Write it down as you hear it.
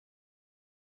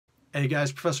Hey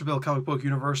guys, Professor Bill, Comic Book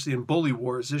University and Bully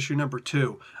Wars, issue number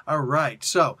 2. All right,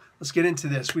 so let's get into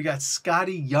this. We got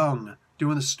Scotty Young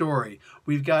doing the story.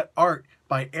 We've got art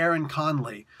by Aaron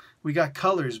Conley. We got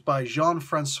colors by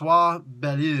Jean-Francois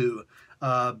Bellew.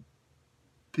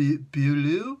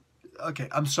 Bellew? Okay,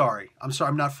 I'm sorry,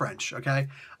 I'm not French, okay?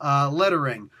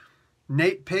 Lettering,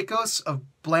 Nate Pecos of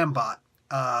Blambot.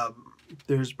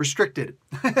 There's restricted.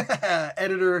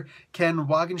 Editor Ken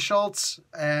Wagenschultz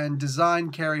and design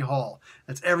Carrie Hall.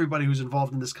 That's everybody who's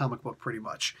involved in this comic book pretty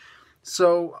much.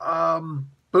 So,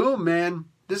 boom, man.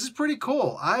 This is pretty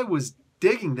cool. I was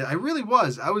digging this. I really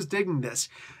was. I was digging this.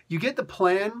 You get the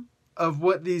plan of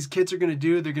what these kids are going to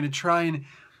do. They're going to try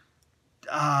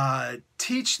and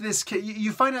teach this kid.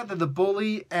 You find out that the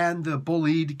bully and the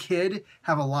bullied kid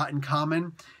have a lot in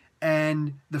common.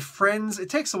 And the friends, it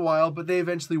takes a while, but they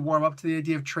eventually warm up to the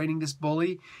idea of training this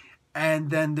bully.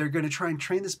 And then they're going to try and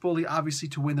train this bully, obviously,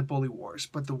 to win the bully wars.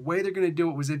 But the way they're going to do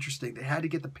it was interesting. They had to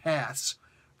get the pass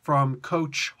from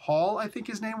Coach Hall, I think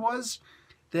his name was.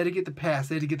 They had to get the pass.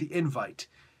 They had to get the invite.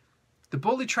 The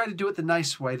bully tried to do it the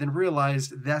nice way, then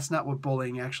realized that's not what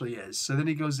bullying actually is. So then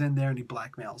he goes in there and he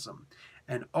blackmails them.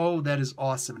 And oh, that is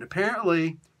awesome. And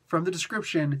apparently, from the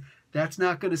description, that's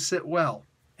not going to sit well.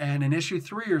 And in issue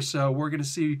 3 or so, we're going to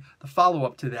see the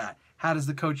follow-up to that. How does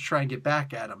the coach try and get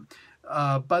back at him?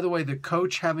 By the way, the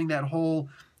coach having that whole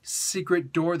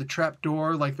secret door, the trap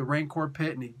door, like the Rancor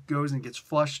pit, and he goes and gets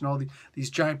flushed, and all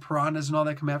these giant piranhas and all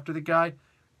that come after the guy.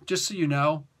 Just so you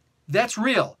know, that's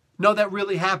real. No, that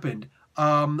really happened.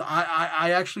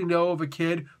 I actually know of a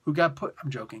kid who got put... I'm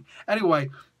joking. Anyway,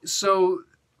 so...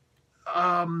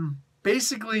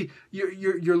 basically,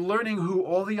 you're learning who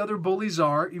all the other bullies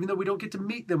are, even though we don't get to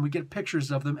meet them. We get pictures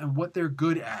of them and what they're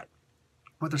good at,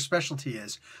 what their specialty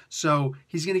is. So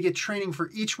he's going to get training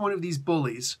for each one of these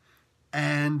bullies,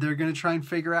 and they're going to try and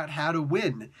figure out how to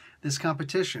win this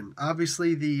competition. Obviously,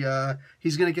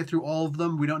 he's going to get through all of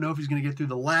them. We don't know if he's going to get through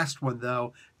the last one,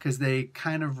 though, because they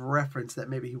kind of reference that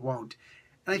maybe he won't.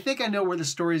 And I think I know where the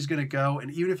story is going to go,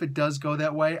 and even if it does go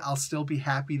that way, I'll still be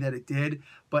happy that it did.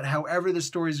 But however the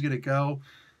story is going to go,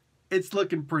 it's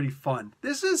looking pretty fun.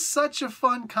 This is such a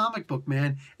fun comic book,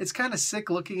 man. It's kind of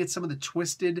sick looking at some of the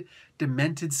twisted,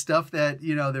 demented stuff that,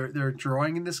 you know, they're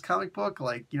drawing in this comic book,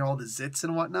 like, you know, all the zits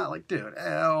and whatnot. Like, dude,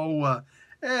 ew,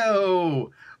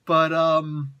 ew. But,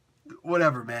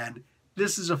 whatever, man.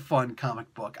 This is a fun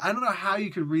comic book. I don't know how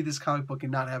you could read this comic book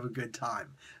and not have a good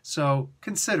time. So,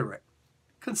 consider it.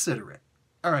 Consider it.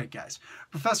 All right, guys.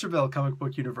 Professor Bill, Comic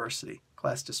Book University.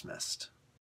 Class dismissed.